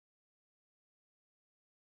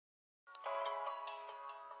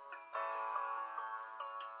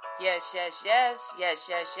Yes,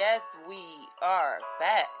 we are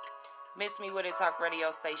back. Miss Me With It Talk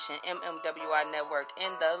radio station, MMWI Network,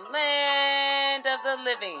 in the land of the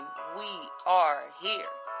living. We are here.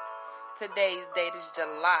 Today's date is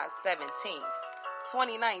July 17th,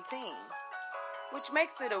 2019, which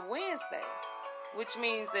makes it a Wednesday, which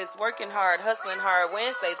means it's Working Hard, Hustling Hard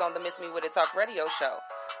Wednesdays on the Miss Me With It Talk radio show,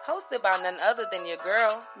 hosted by none other than your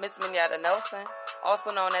girl, Miss Minyetta Nelson,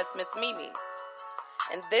 also known as Miss Mimi.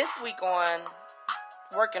 And this week on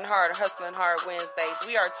Working Hard, Hustling Hard Wednesdays,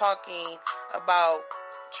 we are talking about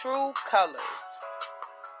true colors.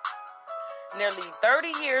 Nearly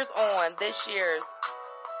 30 years on, this year's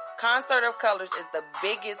Concert of Colors is the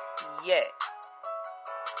biggest yet.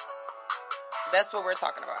 That's what we're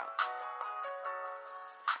talking about.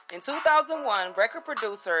 In 2001, record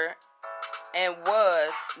producer and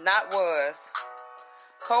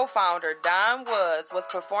co-founder Don was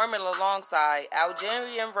performing alongside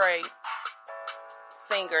Algerian Ray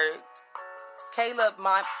singer Caleb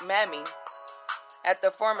Mammy at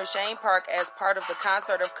the former Shane Park as part of the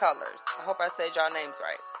Concert of Colors. I hope I said y'all names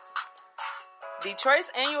right.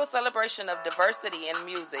 Detroit's annual celebration of diversity in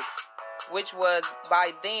music, which was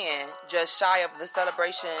by then just shy of the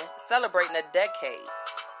celebrating a decade.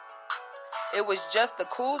 It was just the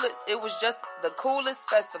coolest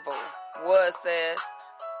festival. Was says,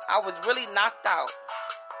 I was really knocked out.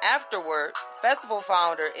 Afterward, festival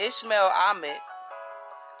founder Ishmael Ahmed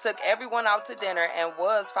took everyone out to dinner and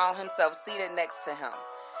found himself seated next to him.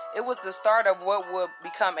 It was the start of what would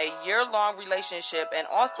become a year-long relationship and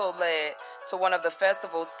also led to one of the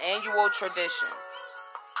festival's annual traditions.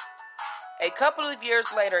 A couple of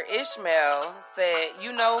years later, Ishmael said,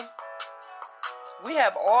 we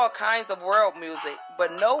have all kinds of world music,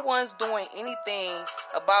 but no one's doing anything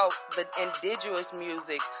about the indigenous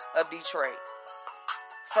music of Detroit.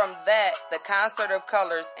 From that, the Concert of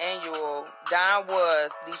Colors annual Don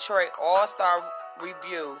Was Detroit All-Star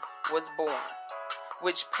Review was born,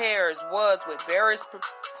 which pairs Was with various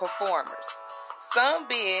performers, some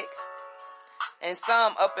big and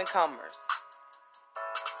some up-and-comers.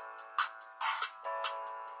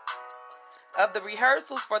 Of the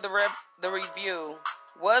rehearsals for the review,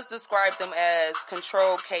 Was described them as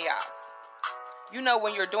controlled chaos.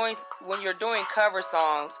 When you're doing cover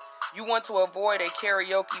songs, you want to avoid a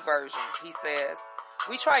karaoke version, he says.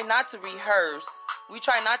 We try not to rehearse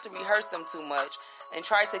them too much and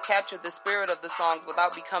try to capture the spirit of the songs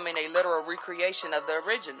without becoming a literal recreation of the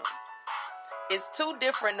original. It's two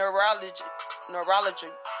different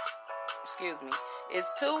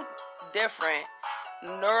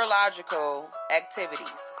neurological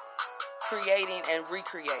activities, creating and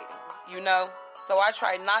recreating, So I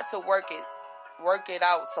try not to work it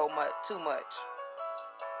out too much.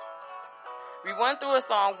 We run through a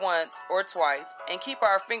song once or twice and keep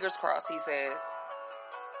our fingers crossed, he says.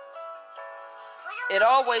 It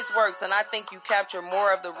always works, and I think you capture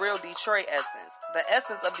more of the real Detroit essence. The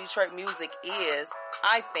essence of Detroit music is,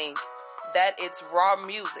 I think, that it's raw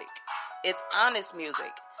music, it's honest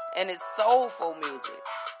music, and it's soulful music.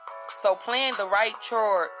 So playing the right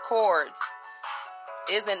chords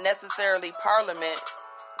isn't necessarily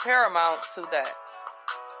paramount to that.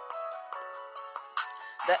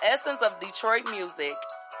 The essence of Detroit music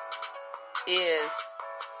is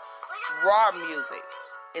raw music,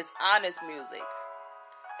 it's honest music,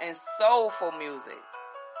 and soulful music.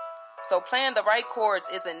 So playing the right chords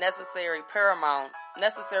isn't necessarily paramount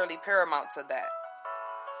to that.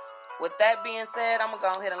 With that being said, I'm going to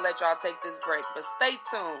go ahead and let y'all take this break. But stay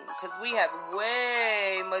tuned, because we have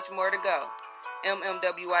way much more to go.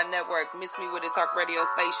 MMWI Network, Miss Me With It Talk radio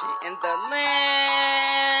station, in the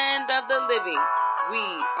land of the living. We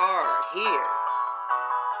are here.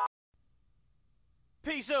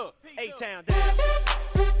 Peace up, A-Town down.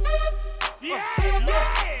 Yeah.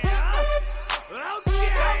 Okay.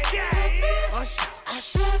 Hush.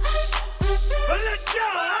 Let's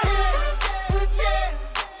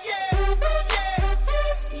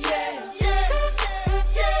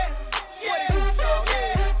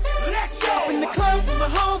go. My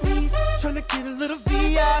homies tryna get a little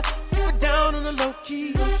VI, keep it down on the low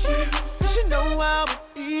key. You should know how it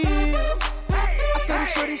feels. I saw the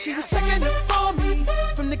shorty, she was checking up on me.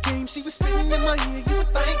 From the game, she was spitting in my ear. You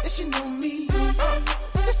would think that she knew me.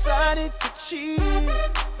 Decided to cheat.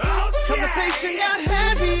 Conversation got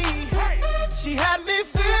heavy. She had me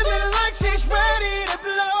feel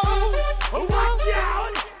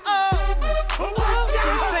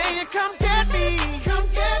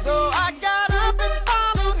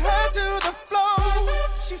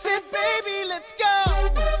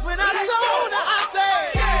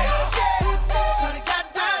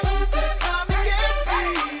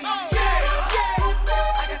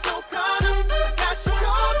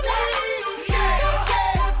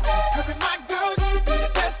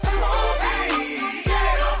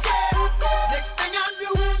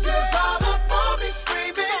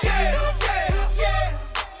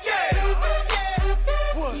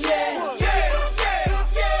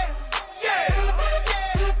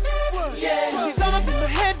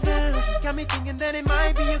me thinking that it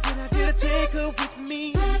might be a good idea to take her with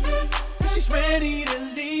me. She's ready to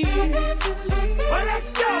leave. Well, let's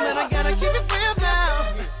go. And I gotta keep it real now,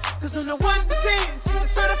 cause on the 1 to 10, she's a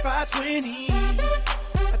certified 20.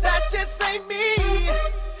 But that just ain't me.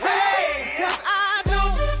 Hey, cause I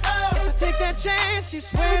know if I take that chance, she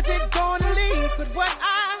swears it's gonna leave. But what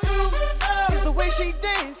I do is the way she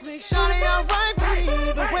dance makes Shawty alright with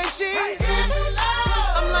me. The way she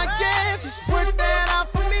I'm like, yeah, just work that out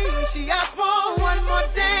for me. She asked for one more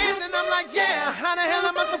dance, and I'm like, yeah, how the hell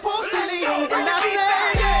am I supposed to leave? And I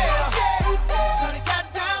said, yeah. Shawty got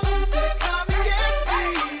down and said, come and get me.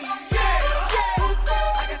 I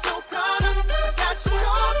got so caught up, I got you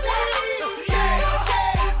told me.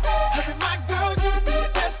 Having my girl, you could be the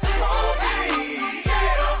best for me.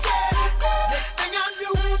 Next thing I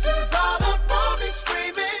knew, she was all up on me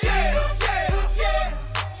screaming.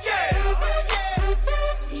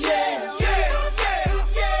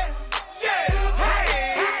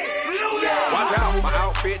 Watch out, my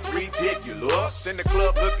outfit's ridiculous. In the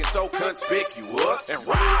club looking so conspicuous. And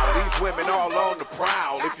wow, these women all on the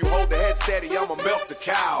prowl. If you hold the head steady, I'ma melt the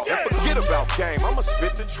cow. And forget about game, I'ma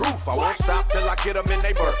spit the truth. I won't stop till I get them in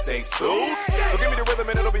their birthday suits. So give me the rhythm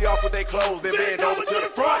and it'll be off with their clothes. Then bend over to the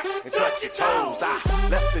front and touch your toes. I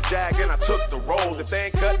left the jag and I took the rolls. If they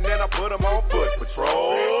ain't cutting, then I put them on foot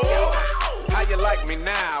patrol. How you like me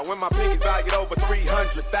now when my pinkies valued over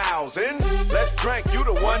 300,000? Let's drink, you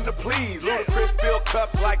the one to please. Ludacris fill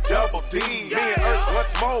cups like Double D. Me and Ursh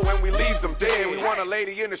once more when we leaves them dead. We want a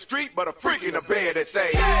lady in the street, but a freak in the bed that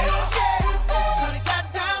say, Shawty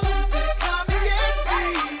got down and said, come and get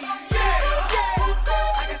me.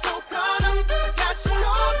 I got so caught up, I got you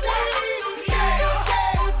told me.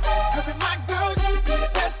 Having my girl, you could be the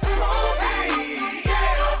best for me.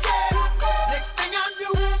 Next thing I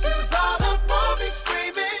knew, she was all up on me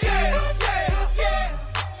screaming.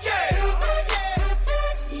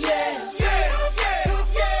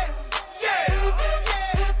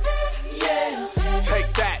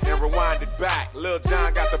 take that and rewind it back. Lil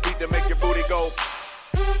Jon got the beat to make your booty go.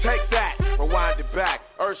 Take that, rewind it back.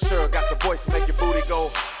 Usher got the voice to make your booty go.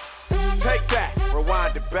 Take that,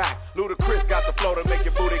 rewind it back. Ludacris got the flow to make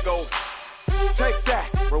your booty go. Take that,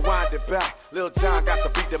 rewind it back. Lil Jon got the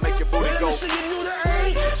beat to make your booty go. Let me see you do the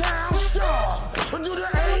A-Town star. Do the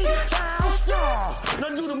A-Town star. Now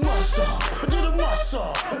do the muscle. Do the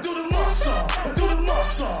muscle. Do the muscle. Do the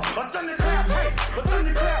muscle. Thunderclap, hey.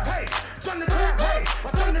 Thunderclap, hey. Thunderclap, hey.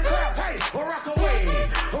 Thunderclap, hey. Rock away.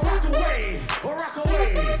 Rock away. Rock away.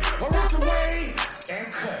 Rock away.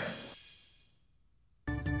 And cut.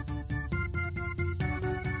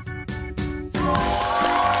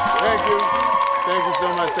 Thank you. Thank you so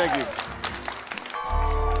much. Thank you.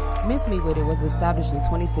 Miss Me With It was established in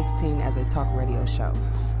 2016 as a talk radio show.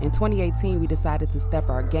 In 2018, we decided to step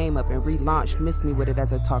our game up and relaunched Miss Me With It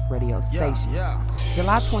as a talk radio station.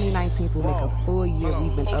 July 2019 will make a full year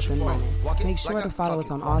we've been up and running. Make sure to follow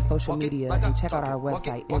us on all social media and check out our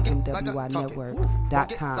website,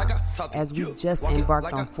 mmwinetwork.com, as we just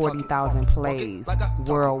embarked on 40,000 plays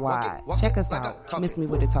worldwide. Check us out, Miss Me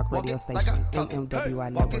With It talk radio station,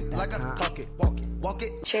 mmwinetwork.com.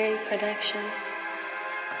 Cherry Production.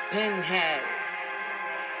 Pinhead.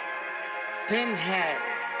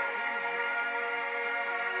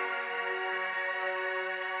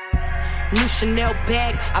 New Chanel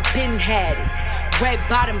bag, I been had it. Red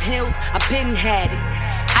bottom heels, I been had it.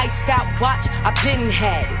 Iced out watch, I been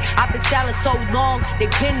had it. I been styling so long, they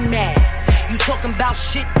been mad. You talking about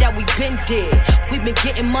shit that we been did. We been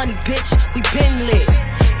getting money, bitch, we been lit.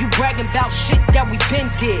 You bragging about shit that we been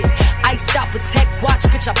did. Iced out Protect watch,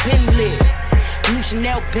 bitch, I been lit. New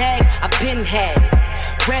Chanel bag, I been had it.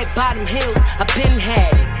 Red bottom heels, I been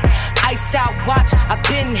had it. Iced out watch, I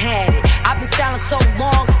been had it. I been styling so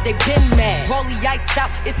long, they been mad. Rollie iced out,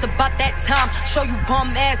 it's about that time. Show you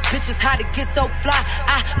bum ass bitches how to get so fly.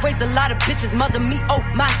 I raised a lot of bitches, mother me, oh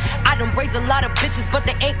my. I done raised a lot of bitches, but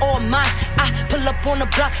they ain't all mine. I pull up on the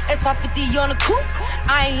block, S550 on the coupe.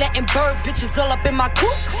 I ain't letting bird bitches all up in my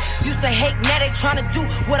coupe. Used to hate, now they tryna do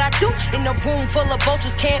what I do. In a room full of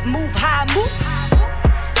vultures, can't move how I move.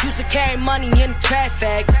 Used to carry money in a trash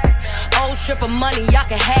bag. Old strip of money, y'all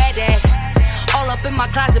can have that. All up in my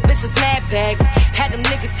closet, bitches mad bags. Had them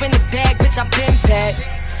niggas spin the bag, bitch, I been bad.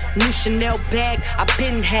 New Chanel bag, I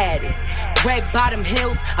been had it. Red bottom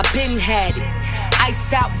heels, I been had it.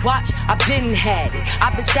 Iced out watch, I been had it.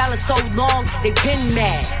 I been styling so long, they been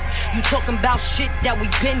mad. You talking about shit that we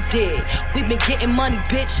been did. We been getting money,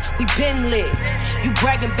 bitch, we been lit. You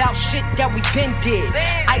bragging about shit that we been did.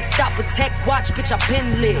 Iced out Protect watch, bitch, I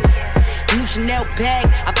been lit. New Chanel bag,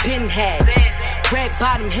 I been had it. Red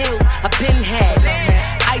bottom heels, I been had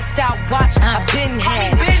it. Iced out watch,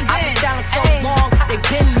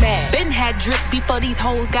 these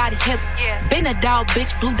hoes got hip. Been a dog,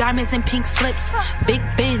 bitch, blue diamonds and pink slips. Big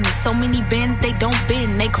Benz, so many Benz, they don't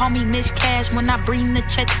bend. They call me Miss Cash when I bring the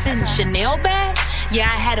checks in. Chanel bag? Yeah,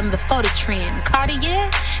 I had them before the trend. Cartier?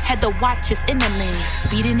 Had the watches in the lens.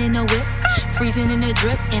 Speeding in the whip, freezing in the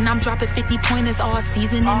drip. And I'm dropping 50 pointers all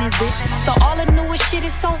season in this bitch. So all the newest shit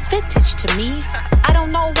is so vintage to me. I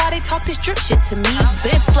don't know why they talk this drip shit to me.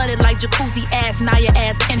 Been flooded like jacuzzi ass, Naya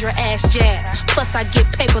ass, Kendra ass, jazz. Plus I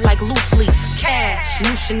get paper like loose leaf, cash.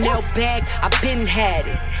 New Chanel bag, I been had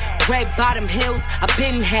it. Red bottom heels, I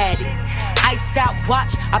been had it. Iced out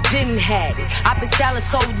watch, I been had it. I been styling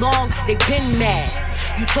so long, they been mad.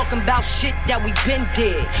 You talking about shit that we been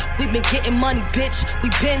did. We been getting money, bitch, we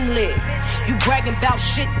been lit. You bragging about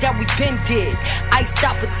shit that we been did. Iced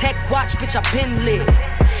out Protect watch, bitch, I been lit.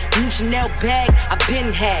 New Chanel bag, I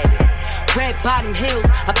been had it. Red bottom heels,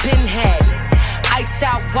 I been had it. Iced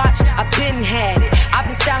out watch, I been had it. I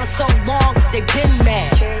been styling so long, they been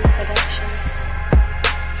mad.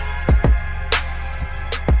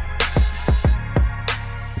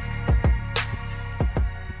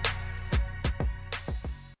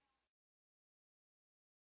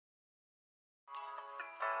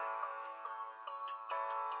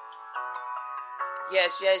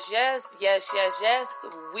 Yes.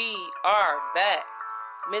 We are back.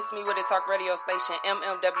 Miss Me With It Talk radio station,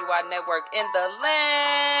 MMWI Network, in the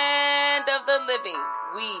land of the living.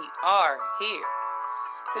 We are here.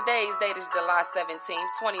 Today's date is July 17th,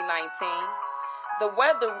 2019. The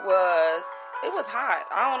weather was hot.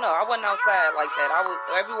 I don't know. I wasn't outside like that.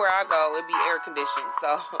 Everywhere I go, it'd be air conditioned.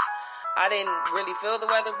 So I didn't really feel the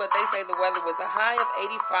weather, but they say the weather was a high of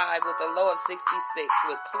 85 with a low of 66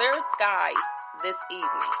 with clear skies this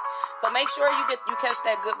evening. So make sure you catch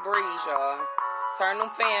that good breeze, y'all. Turn them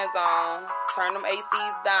fans on, turn them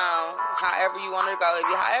ACs down, however you want to go.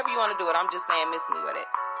 However you want to do it, I'm just saying, miss me with it.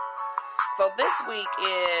 So this week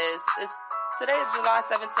today is July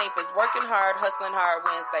 17th. It's Working Hard, Hustling Hard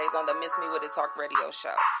Wednesdays on the Miss Me With It Talk radio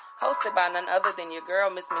show. Hosted by none other than your girl,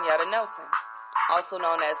 Miss Minyetta Nelson, also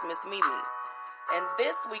known as Miss Mimi. And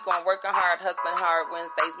this week on Working Hard, Hustling Hard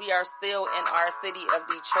Wednesdays, we are still in our city of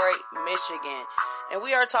Detroit, Michigan. And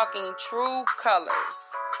we are talking True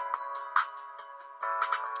Colors.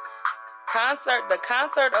 The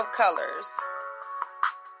concert of colors,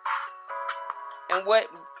 and what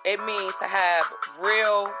it means to have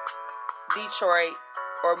real Detroit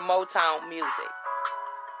or Motown music.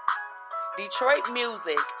 Detroit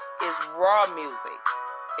music is raw music,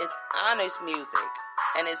 it's honest music,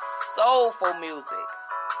 and it's soulful music.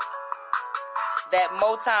 That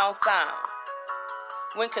Motown sound.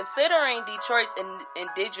 When considering Detroit's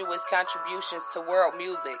indigenous contributions to world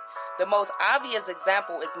music, the most obvious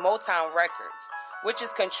example is Motown Records, which is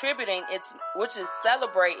celebrating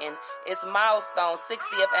its milestone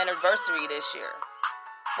 60th anniversary this year.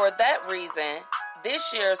 For that reason,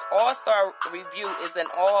 this year's All-Star Review is an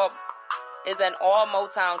all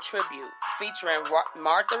Motown tribute featuring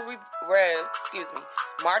Martha Reeves,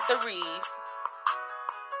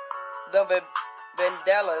 the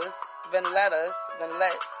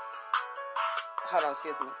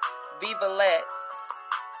Vivalettes,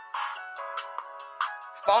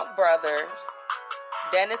 Funk Brothers,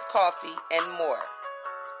 Dennis Coffey, and more.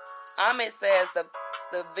 Ahmed says the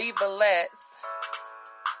Vivalettes,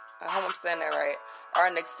 I hope I'm saying that right, are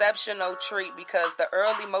an exceptional treat because the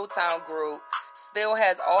early Motown group still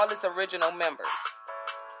has all its original members.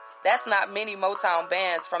 There's not many Motown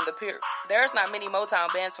bands from the period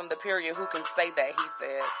who can say that, he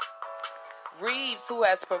says. Reeves, who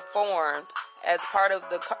has performed as part of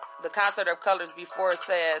the Concert of Colors before,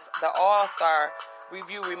 says the All-Star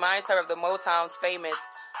Review reminds her of the Motown's famous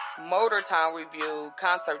Motortown Review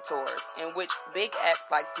concert tours, in which big acts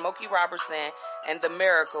like Smokey Robertson and the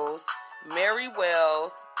Miracles, Mary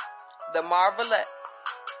Wells, the Marvelettes,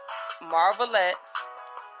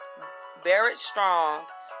 Barrett Strong,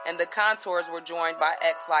 and the Contours were joined by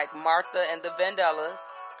acts like Martha and the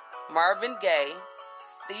Vandellas, Marvin Gaye,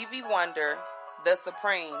 Stevie Wonder, The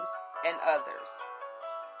Supremes, and others.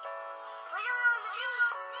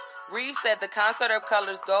 Reeves said the Concert of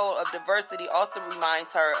Colors' goal of diversity also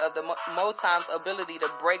reminds her of the Motown's ability to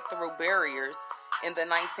break through barriers in the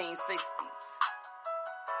 1960s.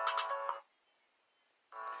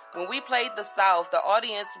 When we played the South, the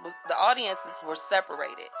audiences were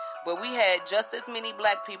separated, but we had just as many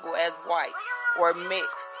black people as white, or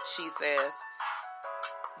mixed, she says.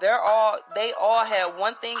 They all had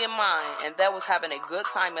one thing in mind, and that was having a good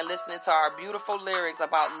time and listening to our beautiful lyrics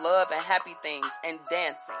about love and happy things and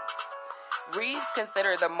dancing. Reeves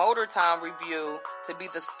considered the Motortown Review to be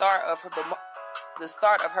the start of her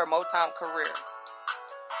Motown career.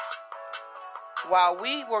 While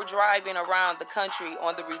we were driving around the country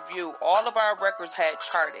on the review, all of our records had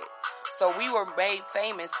charted. So we were made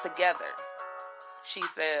famous together, she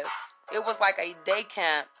says. It was like a day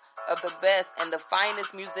camp of the best and the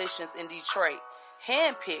finest musicians in Detroit,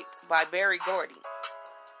 handpicked by Berry Gordy.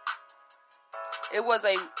 It was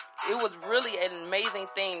really an amazing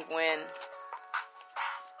thing when,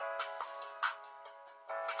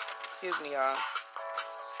 excuse me, y'all.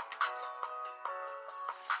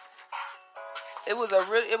 It was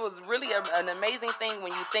really an amazing thing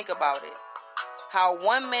when you think about it. How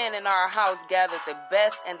one man in our house gathered the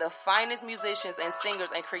best and the finest musicians and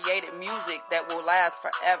singers and created music that will last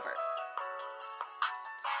forever.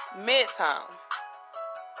 Midtown.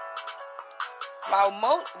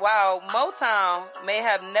 While Motown may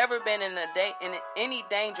have never been in any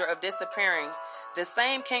danger of disappearing, the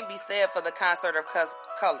same can't be said for the Concert of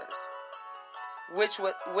Colors, which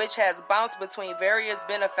has bounced between various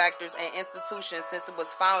benefactors and institutions since it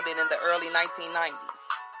was founded in the early 1990s.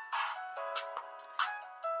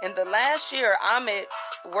 In the last year, Ahmed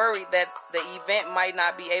worried that the event might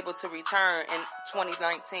not be able to return in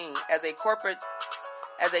 2019 as a corporate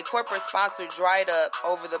sponsor dried up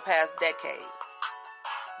over the past decade.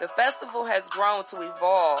 The festival has grown and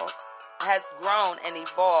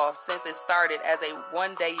evolved since it started as a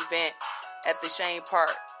one-day event at the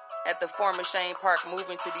former Shane Park,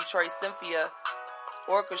 moving to Detroit Symphony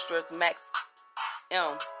Orchestra's Max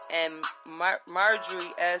M and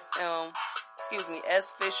Marjorie S.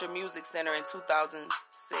 Fisher Music Center in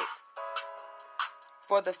 2006.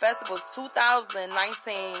 For the festival's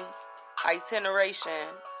 2019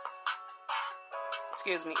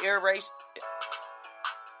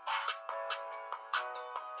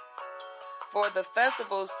 For the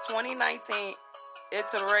festival's 2019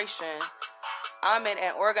 iteration, Ahmed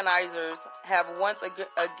and organizers have once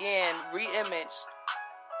again reimagined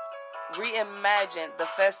the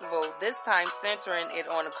festival, this time centering it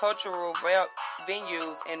on cultural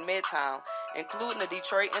venues in Midtown, including the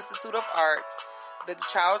Detroit Institute of Arts, the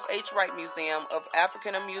Charles H. Wright Museum of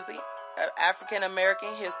African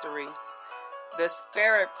American History, the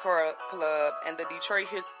Scarab Club, and the Detroit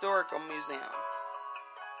Historical Museum.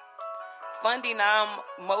 Funding now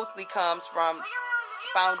mostly comes from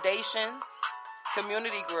foundations,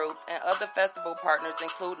 community groups, and other festival partners,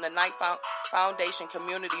 including the Knight Foundation,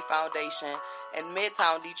 Community Foundation, and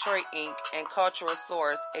Midtown Detroit Inc. and Cultural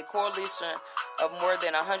Source, a coalition of more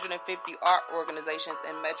than 150 art organizations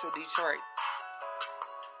in Metro Detroit.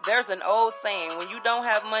 There's an old saying, when you don't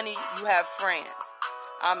have money, you have friends,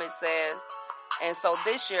 Ahmed says. And so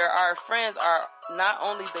this year, our friends are not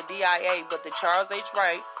only the DIA, but the Charles H.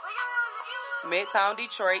 Wright, Midtown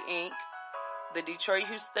Detroit Inc., the Detroit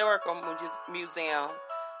Historical Museum,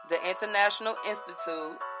 the International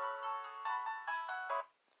Institute,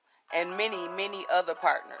 and many, many other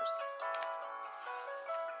partners.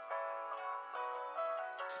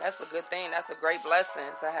 That's a good thing. That's a great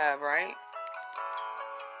blessing to have, right?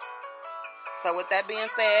 So with that being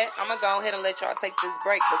said, I'm going to go ahead and let y'all take this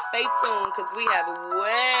break. But stay tuned because we have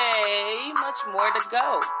way much more to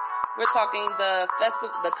go. We're talking the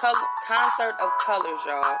Concert of Colors,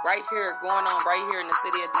 y'all. Right here, going on right here in the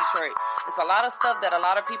city of Detroit. It's a lot of stuff that a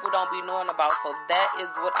lot of people don't be knowing about. So that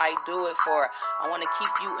is what I do it for. I want to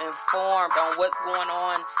keep you informed on what's going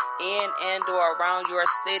on in and or around your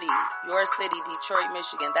city, Detroit,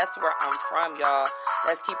 Michigan. That's where I'm from, y'all.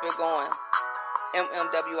 Let's keep it going.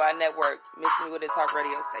 MMWI Network, Miss Me With It Talk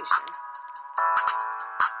radio station.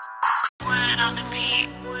 Word on the beat,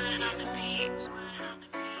 word on the beat, word on the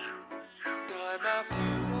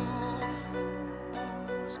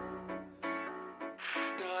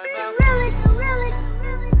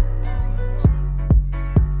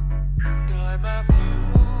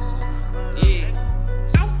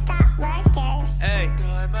Hey,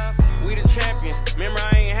 we the champions. Remember,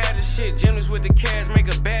 I ain't had the shit. Gymnasts with the cash,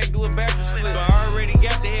 make a bag, do a backwards flip. But I already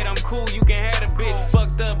got the head, I'm cool, you can have the bitch.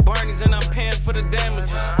 Fucked up Barney's and I'm paying for the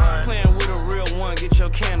damages. Playing with a real one, get your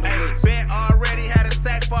candle lit. Bet already had a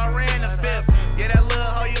sack for I ran the fifth. Yeah, that little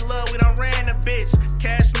hoe you love, we done ran the bitch.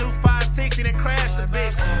 Cash new 560, then crashed the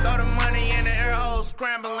bitch. Throw the money in the air hole,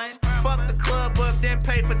 scrambling. Fuck the club up, then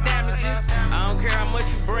pay for damages. I don't care how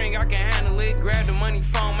much you bring, I can handle it. Grab the money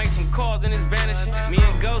phone, make some calls and it's vanishing. Me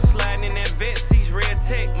and Ghost sliding in that vet seats, red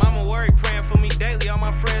tech. Mama worried, praying for me daily, all my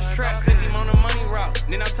friends trap. Sent him on the money route,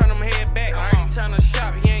 then I turn him head back. I heard he tryna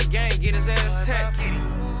shop, he ain't gang, get his ass tapped. I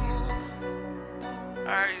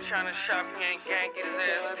heard he tryna shop, he ain't gang, get his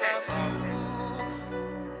ass tapped.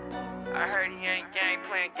 I heard he ain't gang,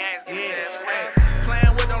 playing games, get his ass whacked.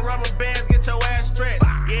 Playing with them rubber bands, get your ass stretched.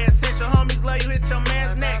 Yeah, since your homies love you, hit your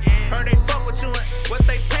man's neck. Heard they fuck with you and what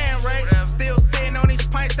they paying, right? Still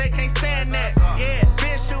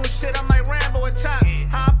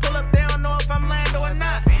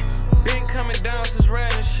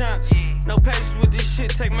patience with this shit,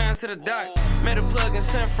 take mine to the dock. Met a plug and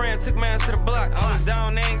sent friend, took mine to the block. I was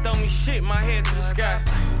down, they ain't throw me shit, my head to the sky.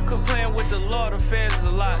 Quit playing with the law, the feds is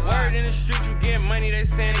a lot. Word in the street, you get money, they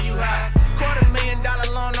saying you hot.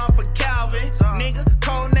 $250,000 loan off of Calvin. Nigga,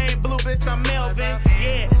 code name Blue, bitch, I'm Melvin.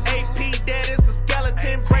 Yeah, AP dead, it's a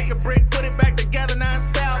skeleton. Break a brick, put it back together, now it's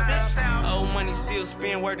salvage. Old money still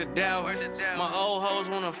spin, word to Dalvin. My old hoes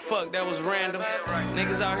wanna fuck, that was random.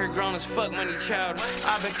 Niggas out here grown as fuck, money childish.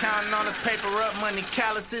 I've been counting on this paper up, money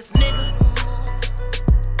calluses, nigga.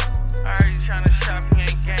 I heard he tryna shop, he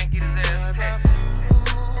ain't gang, get his ass packed.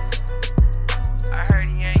 I heard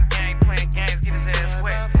he ain't gang, playing games, get his ass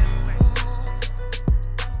wet.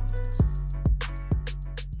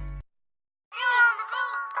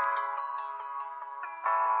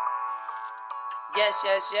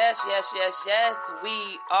 Yes.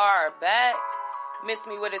 We are back. Miss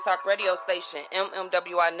Me With It Talk radio station,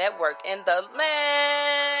 MMWI Network, in the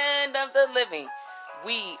land of the living.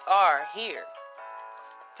 We are here.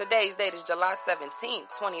 Today's date is July 17th,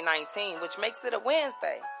 2019, which makes it a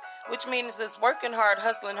Wednesday, which means it's Working Hard,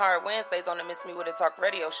 Hustling Hard Wednesdays on the Miss Me With It Talk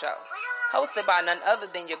radio show, hosted by none other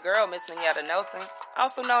than your girl, Miss Minyetta Nelson,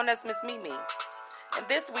 also known as Miss Mimi. And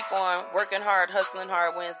this week on Working Hard, Hustling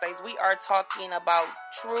Hard Wednesdays, we are talking about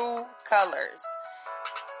True Colors.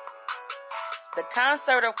 The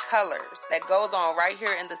concert of colors that goes on right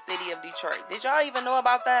here in the city of Detroit. Did y'all even know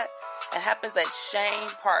about that? It happens at Shane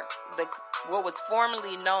Park, what was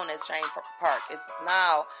formerly known as Shane Park. It's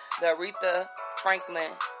now the Aretha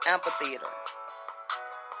Franklin Amphitheater.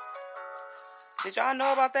 Did y'all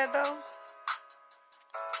know about that though?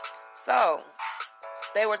 So,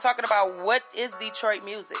 they were talking about what is Detroit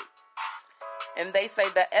music. And they say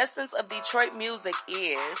the essence of Detroit music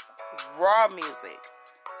is raw music.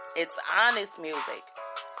 It's honest music.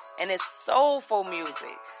 And it's soulful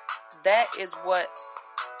music. That is what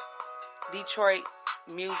Detroit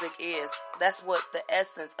music is. That's what the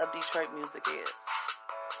essence of Detroit music is.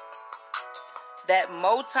 That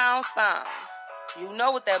Motown sound. You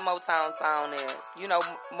know what that Motown sound is. You know,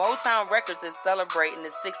 Motown Records is celebrating the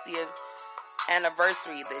 60th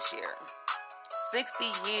anniversary this year. 60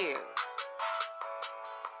 years.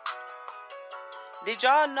 Did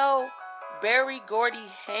y'all know Berry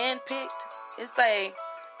Gordy handpicked? It's a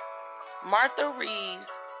Martha Reeves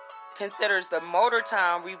considers the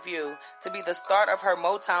Motortown Review to be the start of her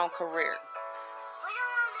Motown career.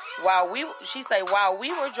 While we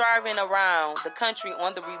were driving around the country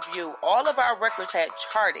on the review, all of our records had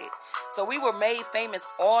charted. So we were made famous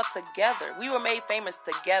all together. We were made famous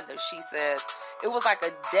together, she says. It was like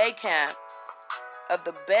a day camp of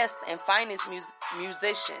the best and finest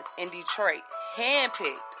musicians in Detroit.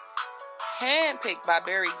 Handpicked by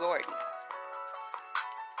Berry Gordy.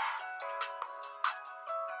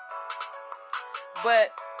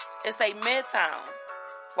 But it's a Midtown.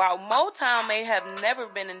 While Motown may have never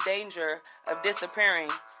been in danger of disappearing,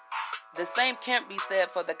 the same can't be said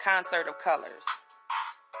for the concert of colors.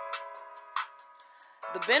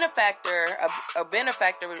 The benefactor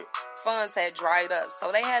funds had dried up,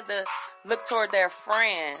 so they had to look toward their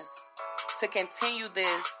friends to continue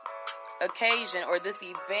this occasion or this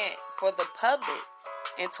event for the public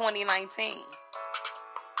in 2019.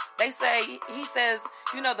 He says,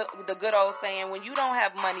 you know the good old saying, when you don't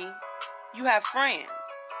have money, you have friends.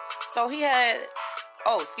 So he had,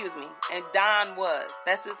 and Don Was.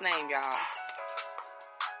 That's his name, y'all.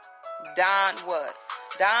 Don Was,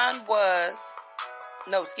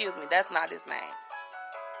 that's not his name.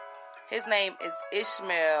 His name is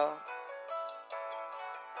Ishmael.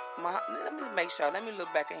 Let me make sure. Let me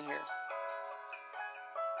look back in here.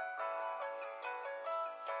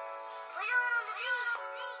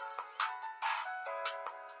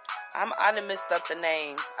 I done messed up the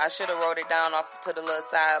names. I should have wrote it down off to the little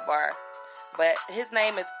sidebar. But his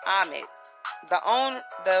name is Ahmed.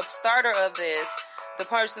 The starter of this, the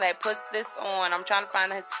person that puts this on, I'm trying to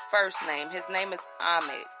find his first name. His name is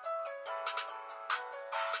Ahmed.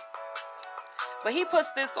 But he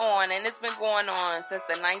puts this on, and it's been going on since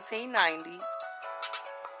the 1990s.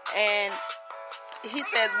 And he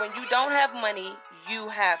says, when you don't have money, you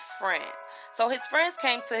have friends. So his friends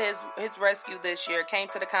came to his rescue this year, came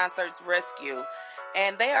to the concert's rescue,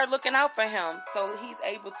 and they are looking out for him. So he's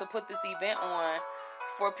able to put this event on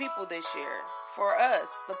for people this year, for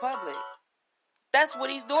us, the public. That's what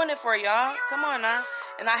he's doing it for, y'all. Come on now.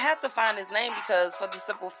 And I have to find his name because for the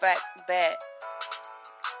simple fact that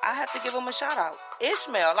I have to give him a shout out.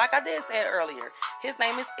 Ishmael, like I did say earlier, his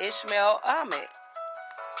name is Ishmael Ahmed.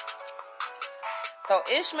 So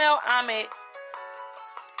Ishmael Ahmed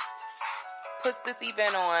puts this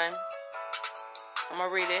event on. I'm going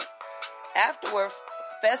to read it. Afterward,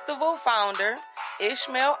 festival founder,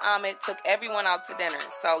 Ishmael Ahmed, took everyone out to dinner.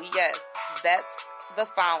 So, yes, that's the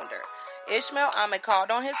founder. Ishmael Ahmed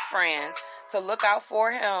called on his friends to look out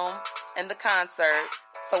for him and the concert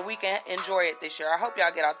so we can enjoy it this year. I hope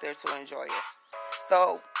y'all get out there to enjoy it.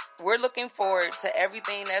 So, we're looking forward to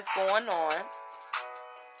everything that's going on.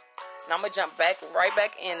 And I'm going to jump right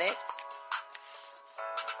back in it.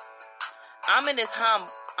 Ahmed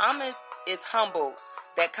is humbled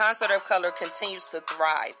that Concert of Color continues to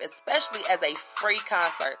thrive, especially as a free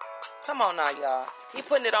concert. Come on now, y'all. He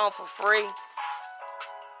putting it on for free.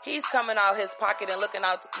 He's coming out his pocket and looking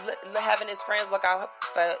out, having his friends look out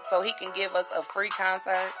so he can give us a free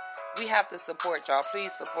concert. We have to support y'all.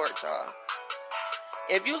 Please support y'all.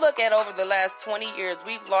 If you look at over the last 20 years,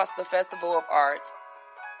 we've lost the Festival of Arts.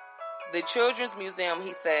 The Children's Museum,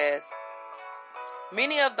 he says,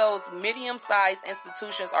 many of those medium-sized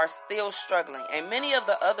institutions are still struggling, and many of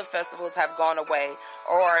the other festivals have gone away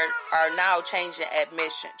or are now charging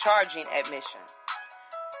admission.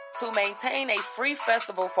 To maintain a free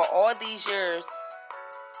festival for all these years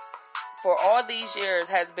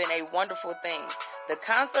has been a wonderful thing. The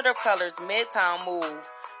Concert of Colors Midtown move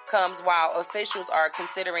comes while officials are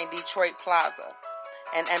considering Detroit Plaza,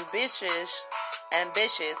 an ambitious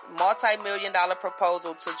multi-million-dollar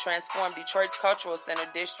proposal to transform Detroit's Cultural Center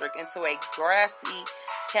district into a grassy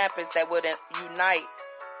campus that would unite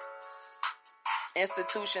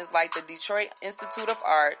institutions like the Detroit Institute of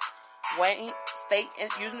Arts, Wayne State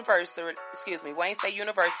University,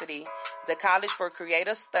 the College for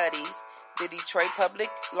Creative Studies, the Detroit Public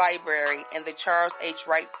Library, and the Charles H.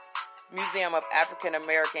 Wright Museum of African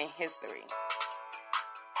American History.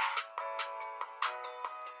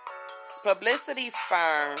 Publicity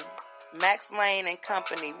firm Max Lane and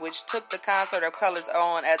Company, which took the Concert of Colors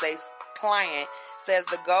on as a client, says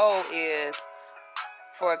the goal is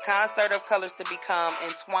for a Concert of Colors to become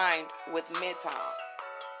entwined with Midtown.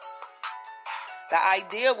 The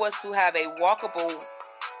idea was to have a walkable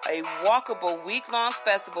week-long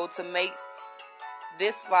festival to make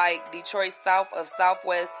this like Detroit's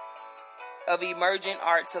southwest of emerging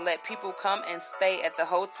art, to let people come and stay at the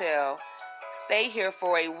hotel, stay here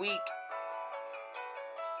for a week,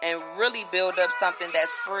 and really build up something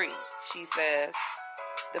that's free, she says.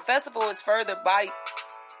 The festival is further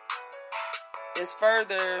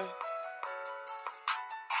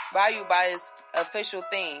valued by its official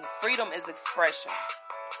theme: freedom is expression.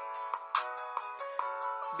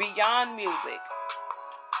 Beyond music.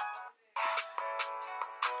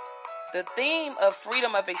 The theme of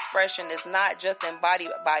freedom of expression is not just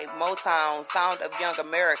embodied by Motown Sound of Young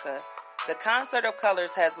America. The Concert of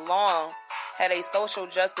Colors has long had a social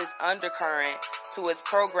justice undercurrent to its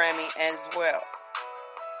programming as well.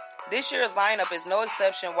 This year's lineup is no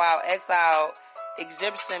exception. While exiled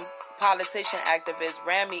Egyptian politician activist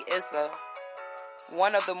Rami Issa,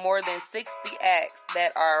 one of the more than 60 acts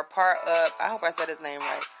that are part of, I hope I said his name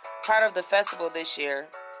right, part of the festival this year,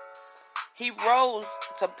 he rose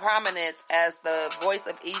to prominence as the voice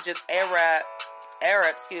of Egypt's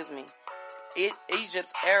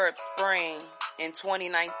Egypt's Arab Spring in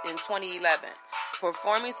 2011,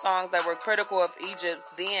 performing songs that were critical of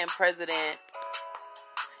Egypt's then president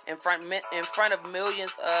in front of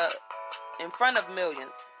millions.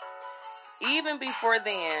 Even before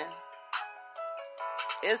then,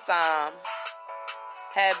 Islam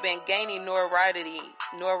had been gaining notoriety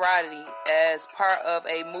as part of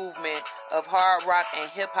a movement of hard rock and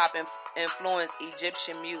hip-hop influenced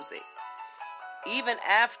Egyptian music. Even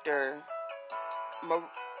after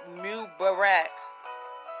Mubarak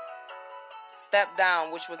stepped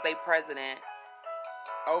down, which was their president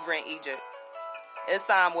over in Egypt,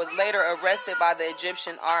 Islam was later arrested by the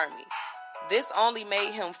Egyptian army. This only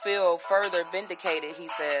made him feel further vindicated, he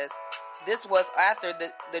says. This was after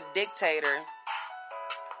the dictator,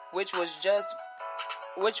 which was just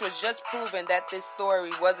proven that this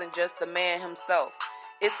story wasn't just the man himself.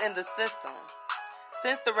 It's in the system.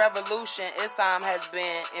 Since the revolution, Islam has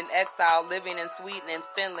been in exile, living in Sweden and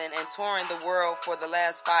Finland, and touring the world for the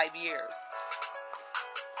last 5 years.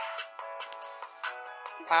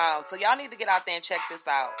 Wow, so y'all need to get out there and check this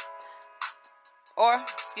out. Or,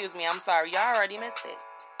 y'all already missed it.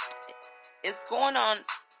 It's going on.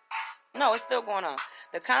 No, it's still going on.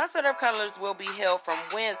 The Concert of Colors will be held from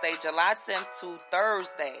Wednesday, July 10th to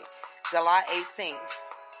Thursday, July 18th.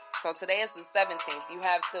 So today is the 17th. You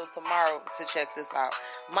have till tomorrow to check this out.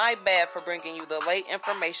 My bad for bringing you the late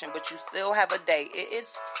information, but you still have a day. It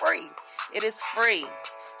is free. It is free.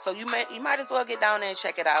 So you might as well get down there and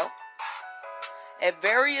check it out. At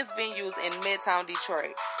various venues in Midtown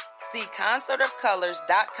Detroit. See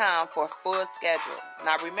concertofcolors.com for full schedule.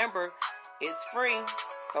 Now remember, it's free.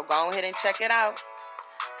 So go ahead and check it out.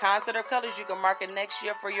 Concert of Colors, you can mark it next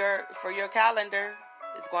year for your calendar.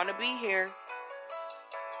 It's going to be here.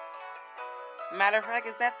 Matter of fact,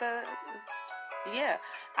 is that the... Yeah,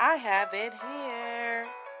 I have it here.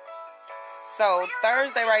 So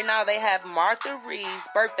Thursday right now, they have Martha Reeves'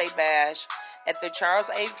 birthday bash at the Charles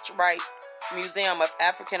H. Wright Museum of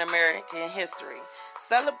African American History.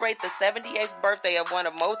 Celebrate the 78th birthday of one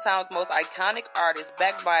of Motown's most iconic artists,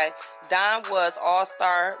 backed by Don Was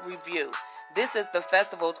All-Star Review. This is the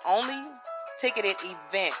festival's only ticketed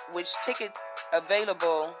event, with tickets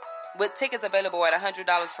available at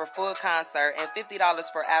 $100 for full concert and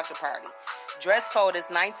 $50 for after party. Dress code is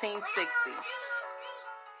 1960s.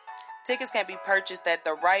 Tickets can be purchased at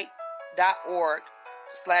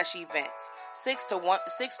thewright.org/events. 6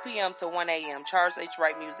 p.m. to 1 a.m. Charles H.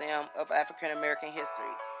 Wright Museum of African American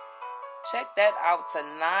History. Check that out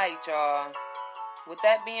tonight, y'all. With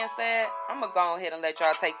that being said, I'm going to go ahead and let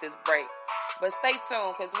y'all take this break. But stay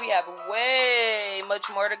tuned, because we have way much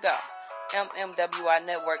more to go. MMWI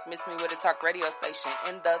Network, Miss Me With a Talk radio station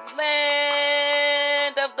in the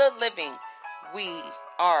land of the living. We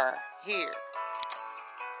are here.